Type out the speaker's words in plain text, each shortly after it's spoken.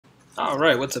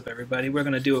Alright, what's up everybody? We're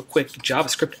going to do a quick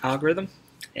JavaScript algorithm,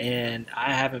 and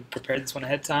I haven't prepared this one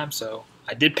ahead of time, so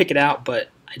I did pick it out, but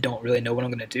I don't really know what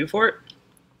I'm going to do for it.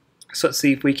 So let's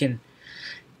see if we can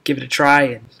give it a try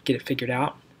and get it figured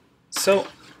out. So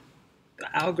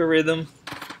the algorithm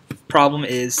problem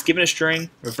is given a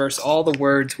string, reverse all the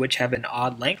words which have an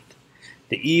odd length.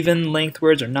 The even length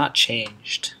words are not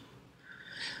changed.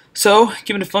 So,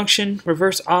 given a function,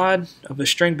 reverse odd of a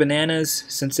string bananas,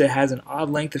 since it has an odd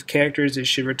length of characters, it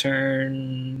should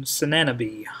return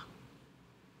Sananabe.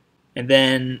 And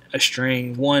then a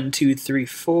string 1, 2, 3,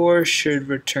 4 should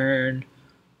return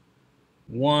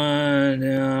 1,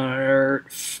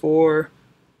 4.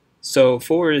 So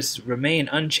 4 is remain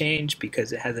unchanged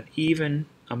because it has an even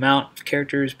amount of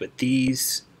characters, but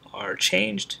these are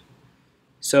changed.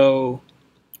 So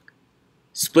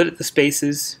split at the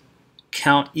spaces,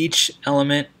 count each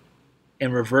element,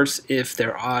 and reverse if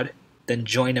they're odd, then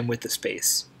join them with the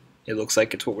space. It looks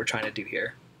like it's what we're trying to do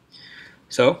here.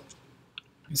 So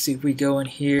let's see if we go in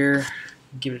here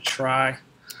and give it a try.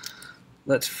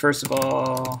 Let's first of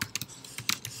all,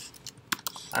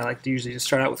 I like to usually just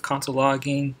start out with console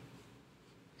logging,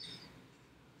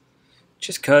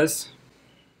 just cause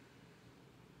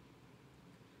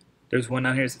there's one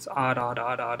down here that says odd, odd,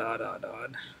 odd, odd, odd, odd,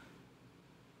 odd.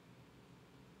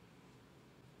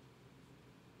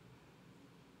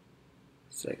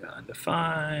 So I got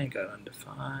undefined, got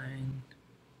undefined.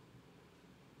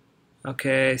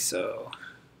 Okay, so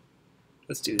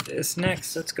let's do this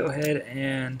next. Let's go ahead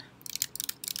and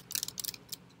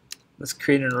let's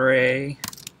create an array.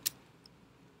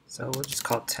 So we'll just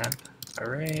call it temp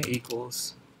array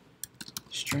equals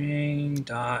string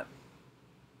dot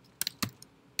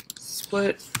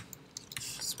split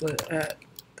at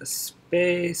the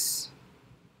space,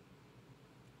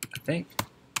 I think,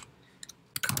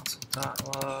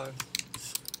 console.log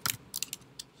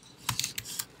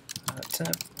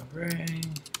temp array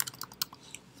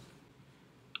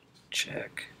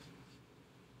check.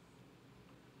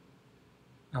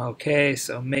 Okay,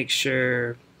 so make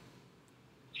sure.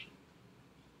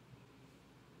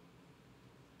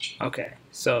 Okay,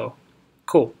 so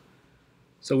cool.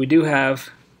 So we do have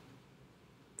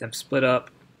them split up,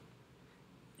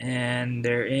 and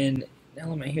they're in an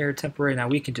element here, temporary. Now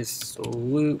we can just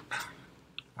loop.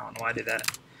 I don't know why I did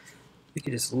that. We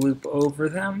can just loop over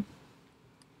them.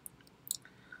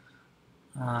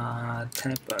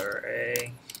 Temp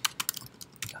array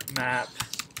map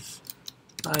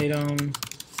item,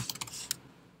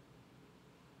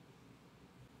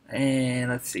 and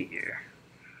let's see here.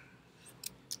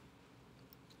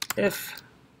 If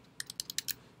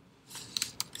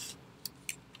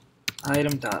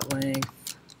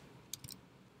item.length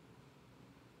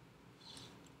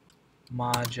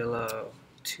modulo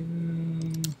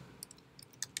 2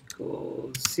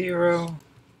 equals 0.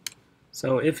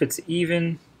 So if it's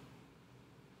even,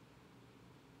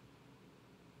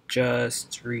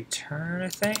 just return, I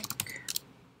think.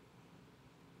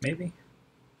 Maybe.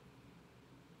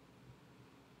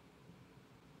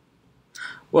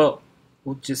 Well,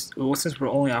 since we're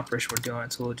only operation we're doing,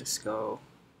 so we'll just go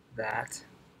that.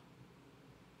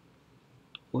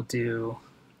 We'll do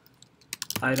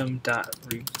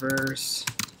item.reverse,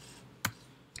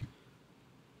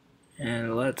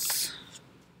 and let's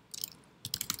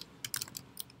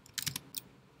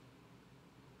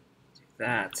do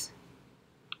that.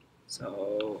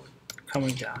 So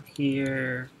coming down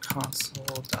here,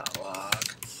 console.log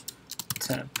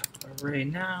temp array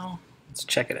now. Let's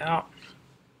check it out.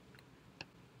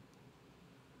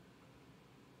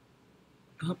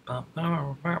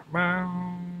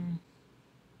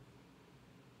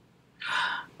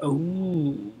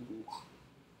 Oh,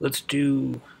 let's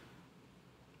do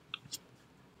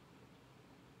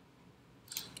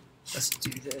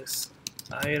this.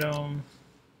 Item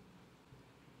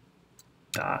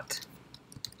dot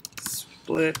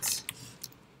split.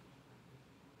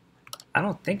 I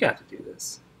don't think I have to do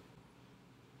this.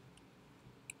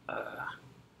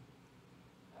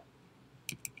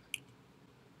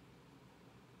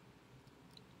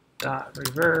 Dot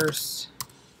reverse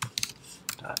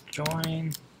dot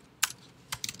join.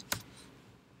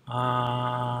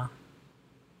 Let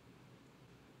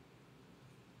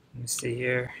me see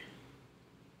here.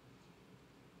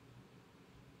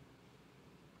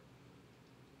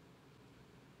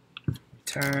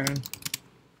 Return.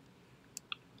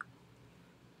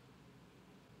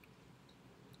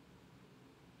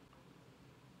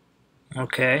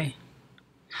 Okay.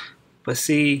 But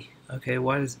see, okay,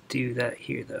 why does it do that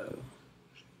here though?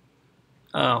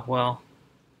 Oh, well.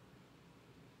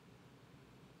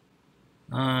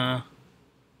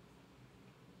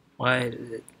 Why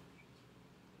did it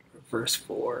verse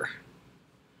 4.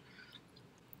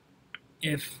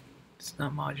 If it's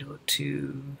not modulo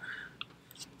 2,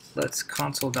 let's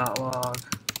console.log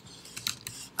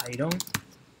item.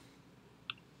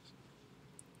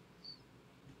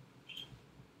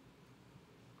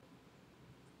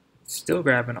 Still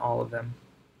grabbing all of them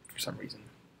for some reason.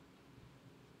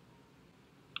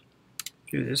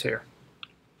 Do this here.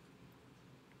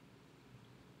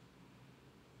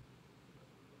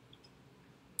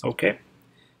 Okay,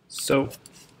 so let's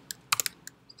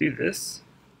do this.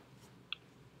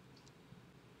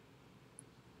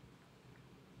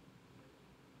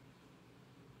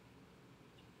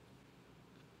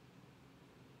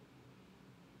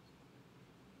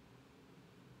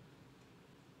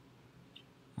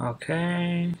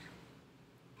 Okay.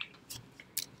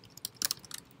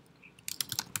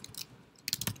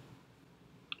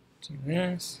 Do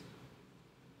this.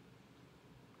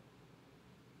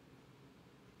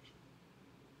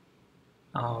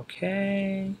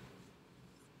 Okay.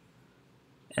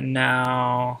 And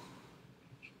now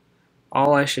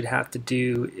all I should have to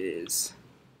do is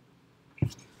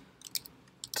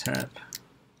temp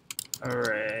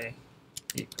array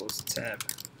equals temp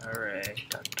array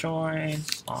dot join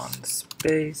on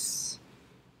space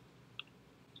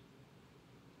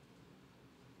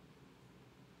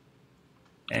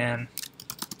and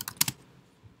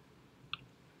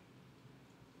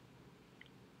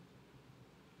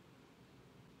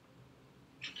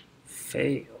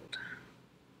failed.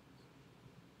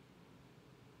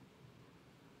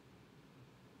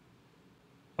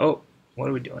 Oh, what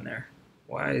are we doing there?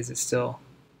 Why is it still?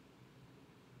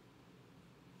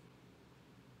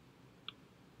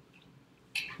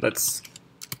 Let's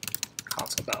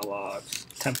console.log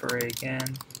temporary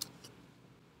again.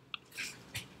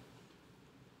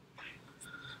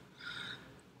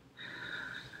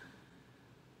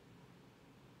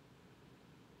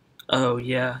 Oh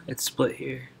yeah, it's split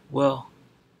here. Well,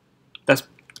 that's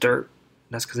dirt.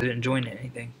 That's because I didn't join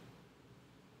anything.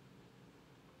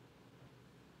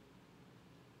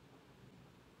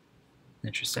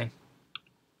 Interesting.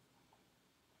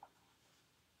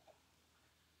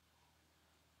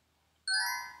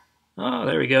 Oh,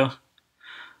 there we go.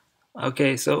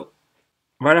 Okay, so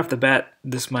right off the bat,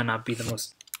 this might not be the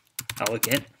most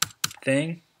elegant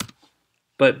thing,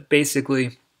 but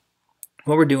basically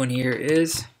what we're doing here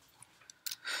is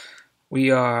we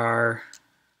are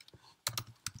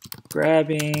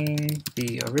grabbing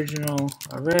the original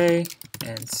array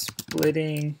and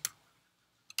splitting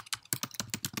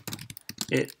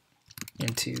it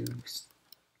into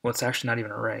what's actually not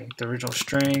even an array, the original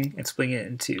string, and splitting it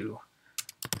into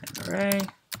an array.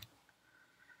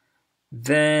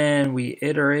 Then we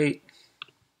iterate.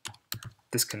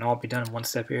 This can all be done in one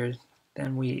step here.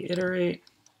 Then we iterate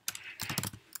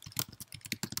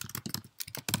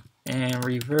and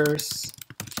reverse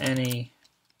any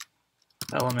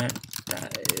element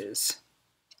that is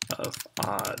of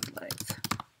odd length.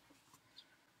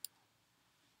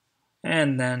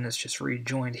 And then it's just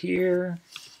rejoined here.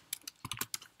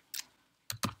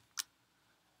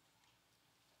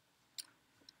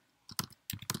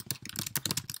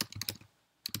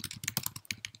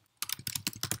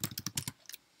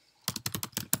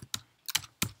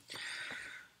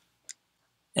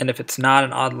 And if it's not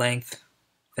an odd length,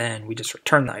 then we just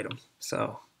return the item.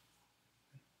 So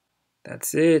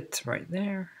that's it right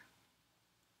there.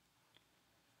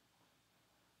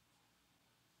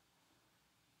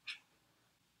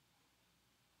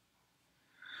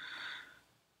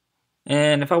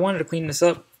 And if I wanted to clean this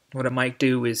up, what I might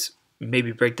do is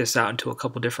maybe break this out into a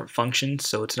couple different functions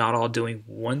so it's not all doing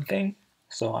one thing.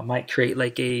 So I might create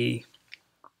like a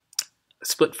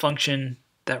split function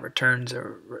that returns a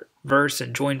reverse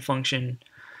and join function.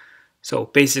 So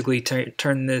basically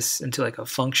turn this into like a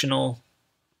functional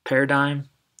paradigm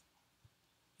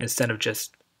instead of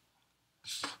just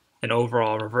an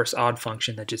overall reverse odd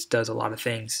function that just does a lot of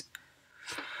things.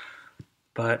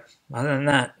 But other than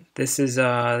that, this is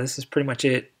pretty much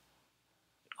it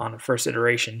on the first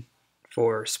iteration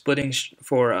for splitting,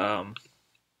 for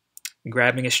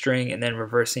grabbing a string and then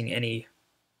reversing any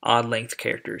odd length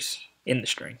characters in the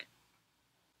string.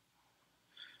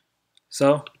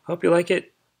 So hope you like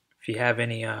it. If you have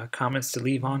any comments to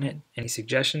leave on it, any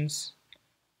suggestions,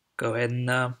 go ahead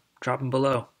and drop them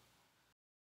below.